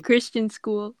them to Christian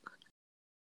school.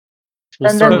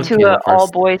 Send them to an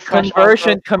all boys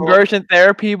conversion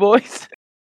therapy, boys.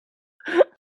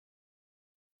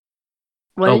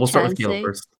 We'll start with Caleb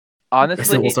first.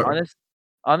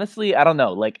 Honestly, I don't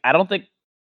know. Like, I don't think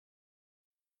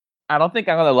I'm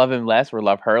gonna love him less or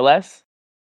love her less.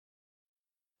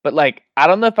 But like, I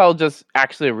don't know if I'll just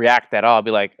actually react at all. I'll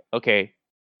be like, okay,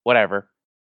 whatever,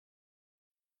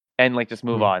 and like just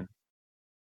move on.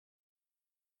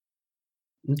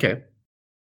 Okay,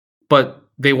 but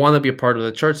they want to be a part of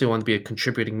the church. They want to be a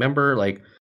contributing member. Like,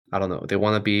 I don't know. They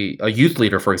want to be a youth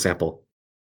leader, for example.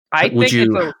 I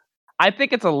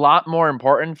think it's a lot more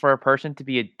important for a person to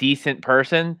be a decent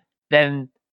person than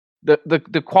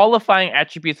the qualifying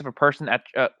attributes of a person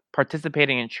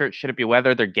participating in church shouldn't be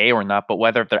whether they're gay or not, but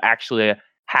whether they're actually a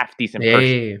half decent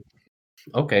person.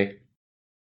 Okay.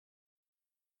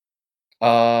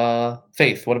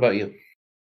 Faith, what about you?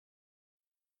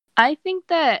 I think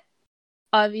that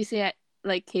obviously,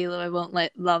 like Caleb, I won't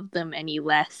love them any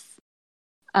less.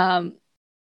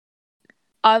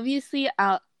 Obviously,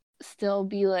 I'll still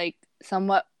be like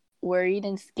somewhat worried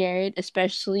and scared,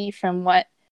 especially from what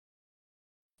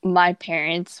my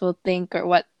parents will think or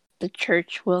what the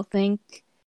church will think.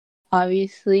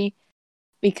 Obviously,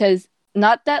 because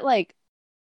not that like,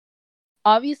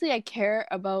 obviously I care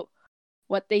about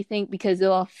what they think because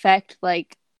it'll affect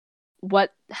like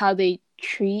how they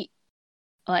treat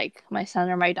like my son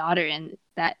or my daughter, and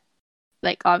that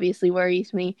like obviously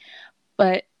worries me.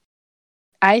 But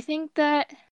I think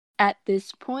that at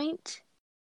this point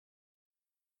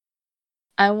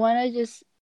I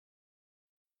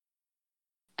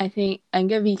think I'm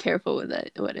gonna be careful with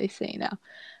what I say now.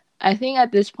 I think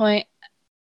at this point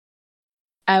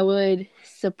I would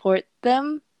support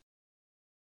them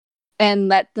and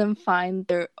let them find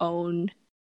their own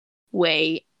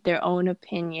way, their own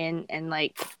opinion, and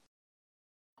like,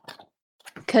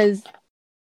 because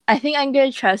I think I'm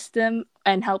gonna trust them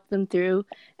and help them through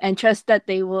and trust that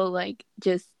they will like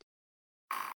just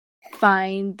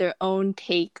find their own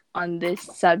take on this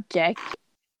subject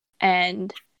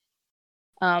and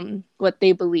what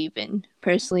they believe in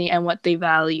personally and what they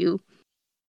value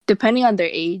depending on their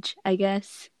age. I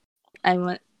guess I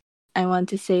want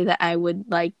to say that I would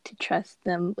like to trust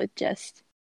them with just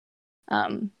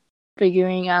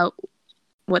figuring out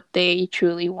what they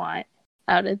truly want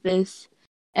out of this,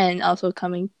 and also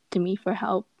coming to me for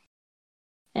help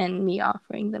and me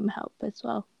offering them help as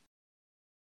well.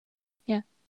 Yeah.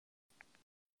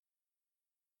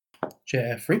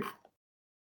 Jeffrey?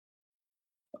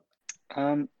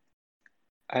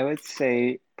 I would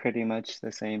say pretty much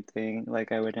the same thing.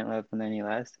 Like, I wouldn't love them any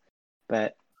less,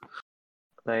 but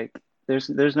like, there's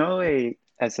no way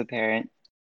as a parent.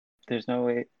 There's no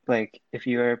way, like, if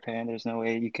you are a parent, there's no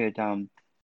way you could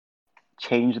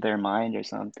change their mind or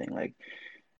something.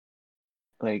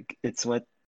 Like it's what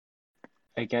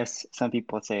I guess some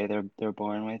people say they're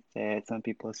born with it. Some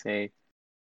people say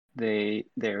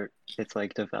they're it's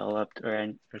like developed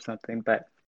or something. But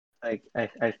like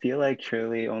I feel like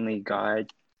truly only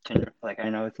God can, like, I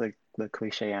know it's like the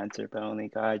cliche answer, but only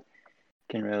God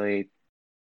can really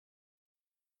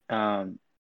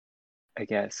I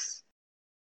guess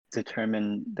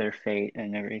determine their fate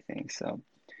and everything. So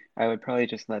I would probably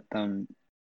just let them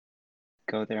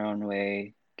go their own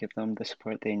way, give them the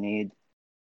support they need,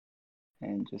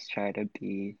 and just try to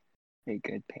be a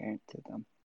good parent to them.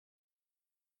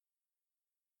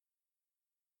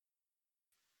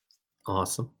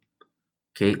 Awesome.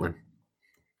 Caitlin.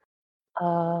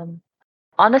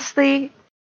 Honestly,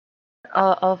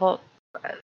 of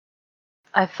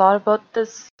I've thought about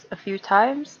this a few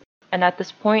times, and at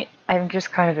this point, I'm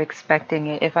just kind of expecting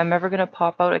it. If I'm ever gonna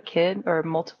pop out a kid or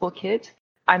multiple kids,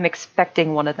 I'm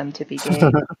expecting one of them to be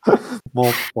gay.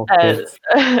 Multiple Uh, kids.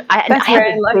 I That's have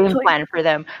very a game likely. plan for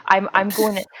them. I'm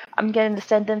going to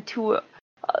send them to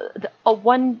a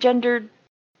one gendered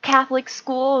Catholic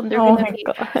school, and they're Oh gonna my be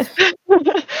god.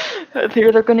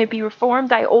 they're gonna be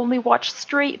reformed. I only watch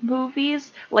straight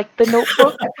movies like The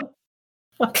Notebook.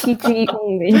 PG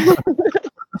only.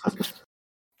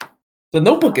 The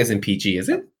Notebook isn't PG, is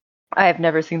it? I have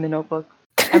never seen The Notebook.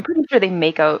 I'm pretty sure they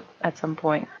make out at some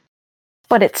point.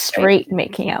 But it's straight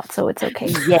making out, so it's okay.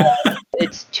 Yeah,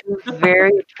 it's two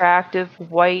very attractive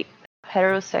white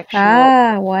heterosexual.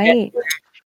 Ah, white.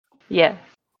 Yeah,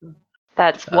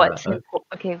 that's what's Uh,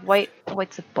 okay.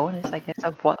 White's a bonus, I guess.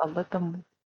 I'll let them.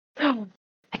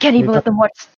 I can't even let them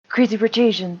watch Crazy Rich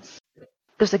Asians.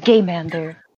 There's a gay man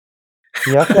there.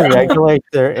 You have to regulate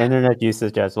their internet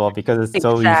usage as well because it's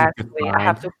so easy to Exactly. find. I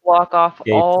have to block off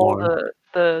gay all porn.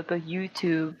 the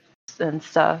YouTubes and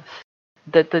stuff.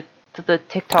 The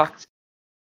TikToks.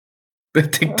 the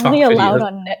TikTok Only allowed videos.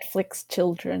 on Netflix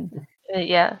children.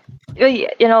 Yeah.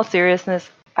 In all seriousness,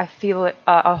 I feel it.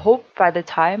 I hope by the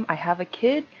time I have a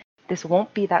kid, this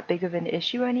won't be that big of an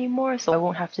issue anymore. So I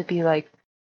won't have to be like,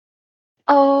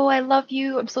 "Oh, I love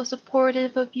you. I'm so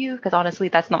supportive of you." Because honestly,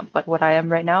 that's not what I am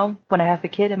right now. When I have a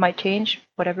kid, it might change.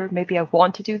 Whatever. Maybe I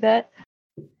want to do that.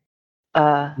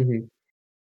 Mhm.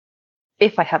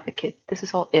 If I have a kid, this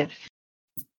is all if.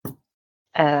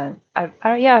 Yeah,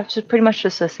 it's just pretty much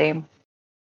just the same.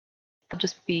 I'll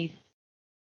just be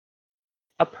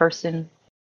a person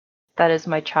that is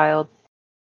my child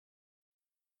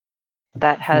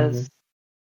that has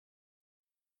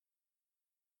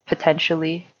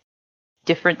potentially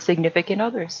different significant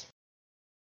others.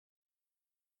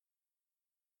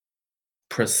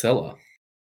 Priscilla.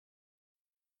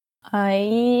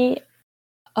 I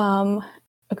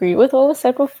agree with what was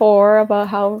said before about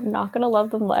how I'm not gonna love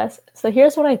them less. So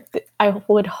here's what I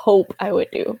would hope I would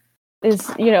do is,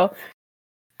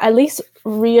 at least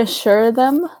reassure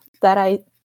them that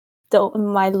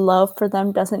my love for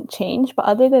them doesn't change. But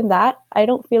other than that, I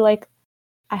don't feel like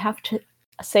I have to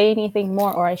say anything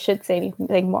more, or I should say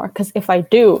anything more, because if I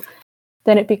do,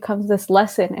 then it becomes this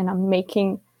lesson and I'm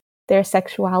making their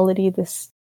sexuality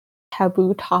this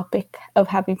taboo topic of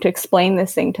having to explain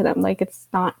this thing to them. Like,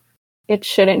 it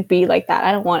shouldn't be like that.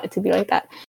 I don't want it to be like that.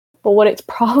 But what it's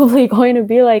probably going to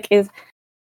be like is,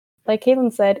 like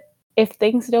Caitlin said, if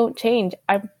things don't change,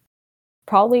 I'm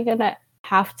probably gonna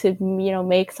have to,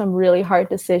 make some really hard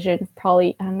decisions.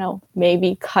 Probably, I don't know,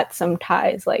 maybe cut some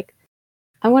ties. Like,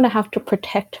 I'm gonna have to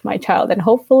protect my child, and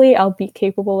hopefully I'll be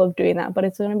capable of doing that. But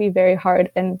it's gonna be very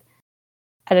hard, and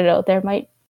I don't know.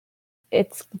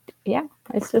 It's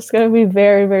just gonna be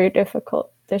very, very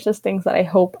difficult. There's just things that I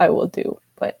hope I will do,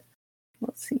 but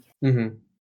let's see.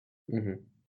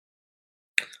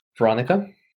 Veronica.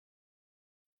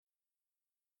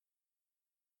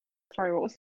 Sorry, what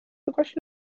was the question?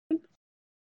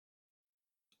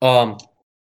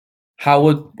 How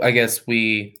would, I guess,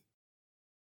 we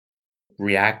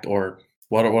react, or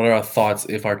what are our thoughts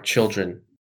if our children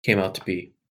came out to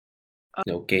be,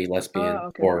 gay, lesbian,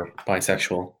 Okay. or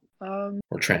bisexual, Um,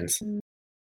 or trans?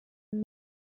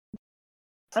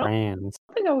 Trans.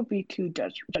 I don't think I would be too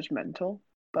judgmental,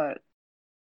 but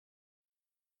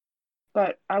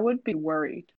I would be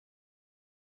worried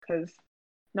because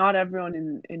not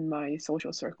everyone in my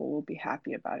social circle will be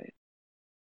happy about it.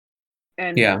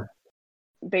 And Yeah.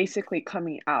 basically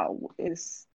coming out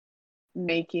is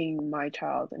making my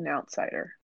child an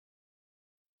outsider.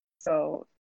 So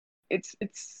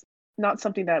it's not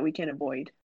something that we can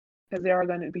avoid because there are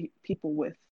going to be people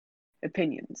with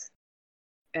opinions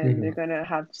and they're going to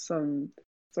have some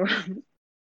sort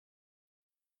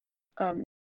of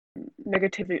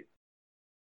negative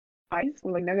eyes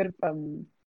or like negative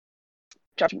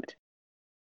judgment.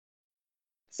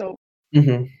 So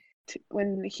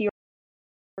when he or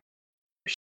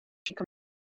she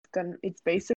comes, it's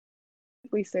basically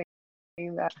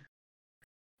saying that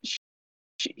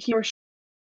he or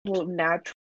will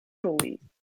naturally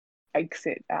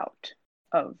exit out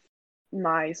of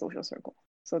my social circle.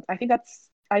 So I think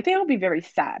I'll be very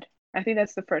sad. I think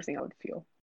that's the first thing I would feel,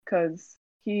 because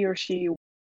he or she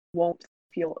won't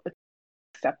feel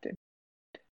accepted.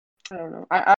 I don't know.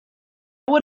 I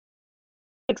would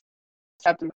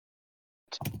accept him.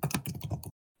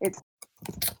 It's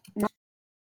not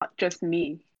just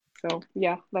me. So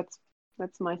yeah, that's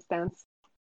my stance.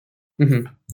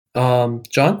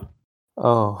 John?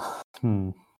 Oh,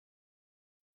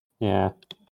 yeah.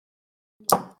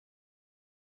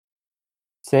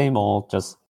 Same old,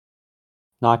 just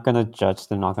not gonna judge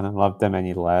them, not gonna love them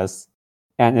any less.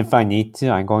 And if I need to,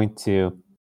 I'm going to,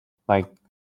 like,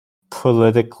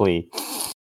 politically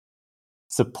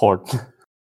support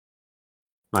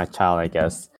my child, I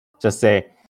guess. Just say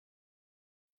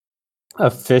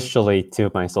officially to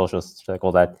my social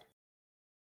circle that,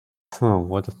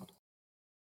 what,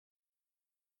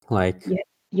 like, Yeah.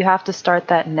 You have to start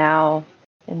that now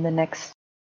in the next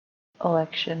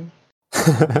election.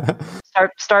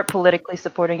 Start politically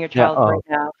supporting your child right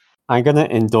now. I'm gonna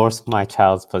endorse my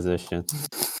child's position.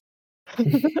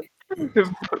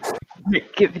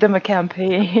 Give them a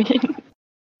campaign.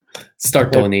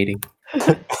 Start donating.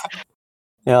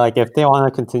 Yeah, like if they want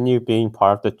to continue being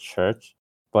part of the church,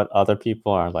 but other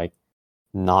people are like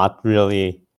not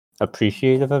really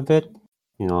appreciative of it,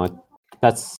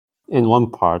 that's in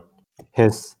one part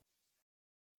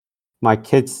my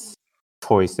kid's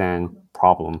choice and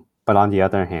problem. But on the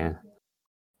other hand,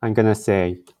 I'm gonna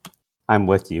say I'm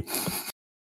with you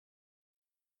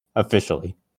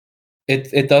officially.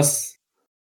 It does.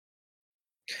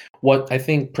 What I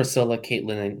think Priscilla,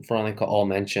 Caitlin, and Veronica all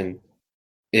mentioned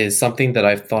is something that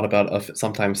I've thought about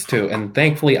sometimes too. And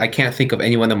thankfully, I can't think of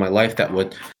anyone in my life that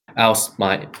would oust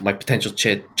my potential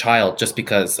child just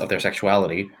because of their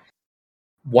sexuality.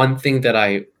 One thing that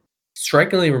I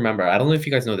strikingly remember, I don't know if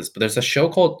you guys know this, but there's a show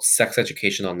called Sex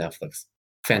Education on Netflix.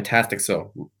 Fantastic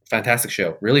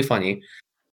show, really funny,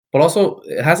 but also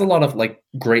it has a lot of like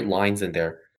great lines in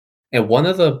there. And one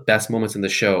of the best moments in the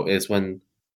show is when,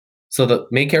 so the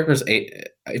main character is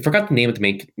I forgot the name of the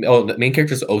main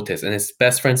character is Otis, and his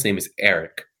best friend's name is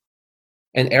Eric.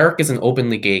 And Eric is an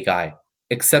openly gay guy,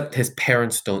 except his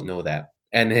parents don't know that,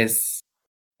 and his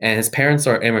parents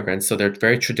are immigrants, so they're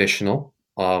very traditional.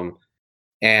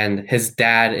 And his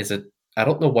dad is I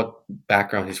don't know what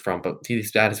background he's from, but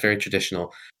his dad is very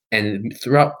traditional. And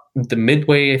throughout the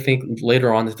midway, I think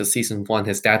later on into season 1,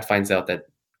 his dad finds out that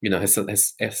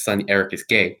his son Eric is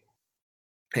gay,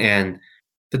 and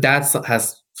the dad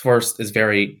is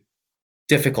very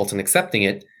difficult in accepting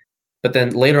it. But then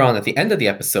later on at the end of the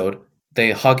episode,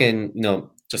 they hug and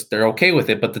just they're okay with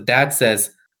it. But the dad says,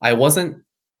 he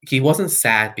wasn't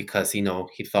sad because he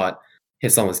thought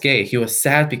his son was gay. He was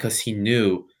sad because he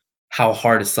knew how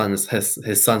hard his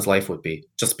son's life would be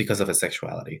just because of his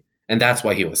sexuality, and that's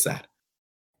why he was sad.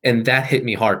 And that hit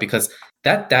me hard because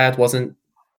that dad wasn't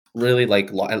really like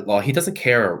he doesn't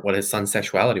care what his son's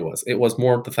sexuality was. It was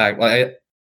more the fact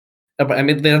I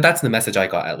mean that's the message I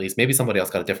got, at least. Maybe somebody else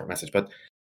got a different message, but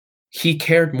he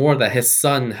cared more that his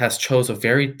son has chose a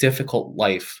very difficult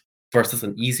life versus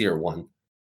an easier one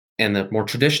and the more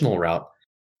traditional route.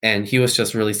 And he was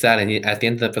just really sad. And at the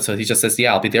end of the episode, he just says,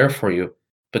 "Yeah, I'll be there for you,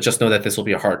 but just know that this will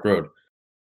be a hard road."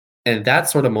 And that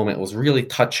sort of moment was really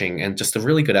touching and just a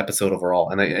really good episode overall.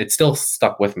 And it still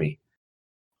stuck with me.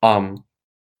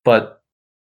 But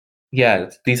yeah,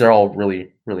 these are all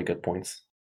really, really good points.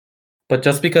 But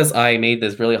just because I made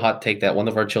this really hot take that one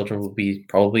of our children will be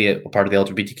probably a part of the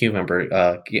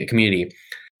LGBTQ community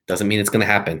doesn't mean it's going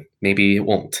to happen. Maybe it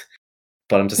won't.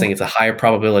 But I'm just saying it's a higher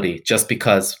probability just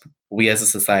because we as a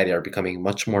society are becoming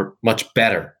much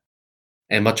better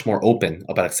and much more open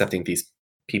about accepting these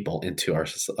people into our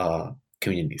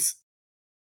communities.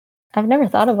 I've never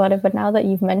thought about it, but now that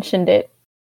you've mentioned it,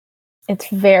 it's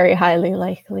very highly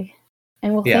likely.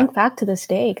 And we'll think back to this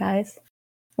day, guys.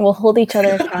 We'll hold each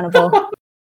other accountable.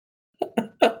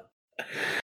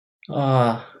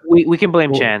 We can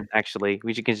blame Chan, actually.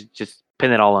 We can just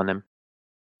pin it all on him.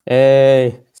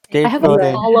 Hey, I have a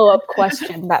follow-up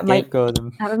question that might... I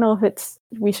don't know if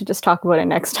we should just talk about it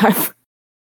next time.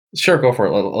 Sure, go for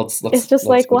it. Let's it's just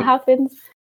like, what happens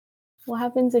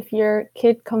if your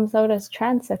kid comes out as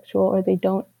transsexual or they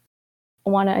don't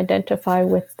want to identify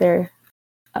with their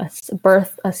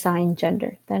birth assigned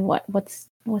gender? Then what?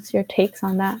 What's your takes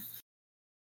on that?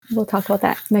 We'll talk about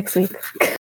that next week.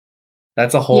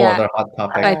 That's a whole other hot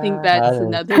topic. I think that's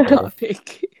another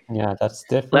topic. Yeah, that's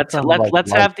different.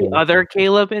 Let's have the other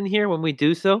Caleb in here when we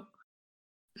do so.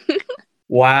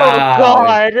 Wow. Oh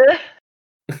God.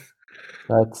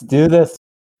 Let's do this.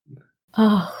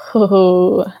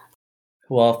 Oh,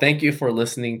 Well, thank you for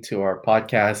listening to our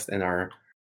podcast and our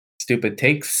stupid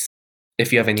takes.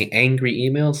 If you have any angry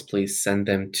emails, please send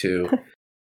them to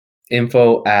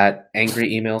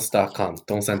info@angryemails.com.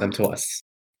 Don't send them to us.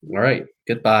 All right.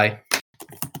 Goodbye.